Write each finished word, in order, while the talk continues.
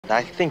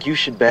I think you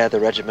should bear the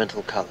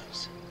regimental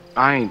colors.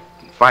 I ain't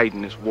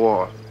fighting this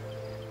war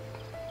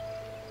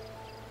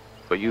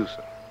for you,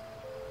 sir.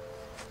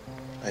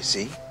 I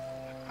see.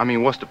 I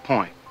mean, what's the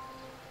point?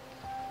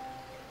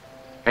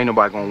 Ain't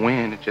nobody gonna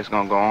win. It's just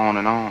gonna go on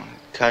and on.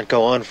 Can't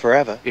go on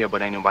forever. Yeah,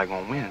 but ain't nobody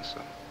gonna win,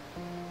 sir.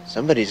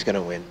 Somebody's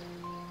gonna win.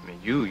 I mean,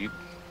 you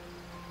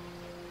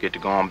get to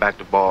go on back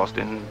to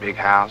Boston, big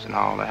house and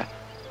all that.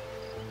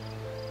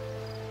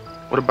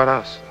 What about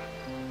us?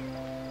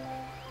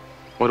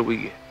 What do we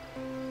get?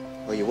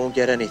 Well, you won't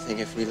get anything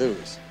if we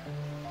lose.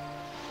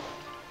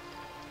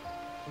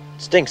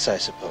 Stinks, I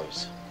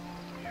suppose.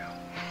 Yeah.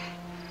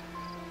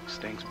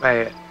 Stinks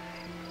bad.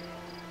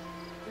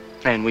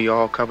 And we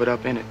all covered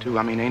up in it, too.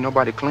 I mean, ain't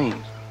nobody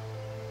clean.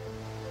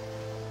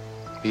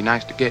 Be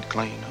nice to get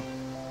clean, though.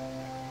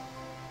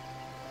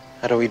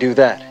 How do we do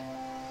that?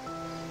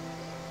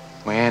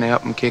 We ain't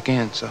help them kick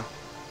in, so.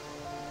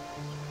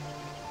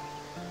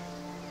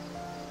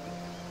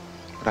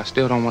 But I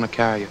still don't want to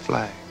carry a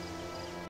flag.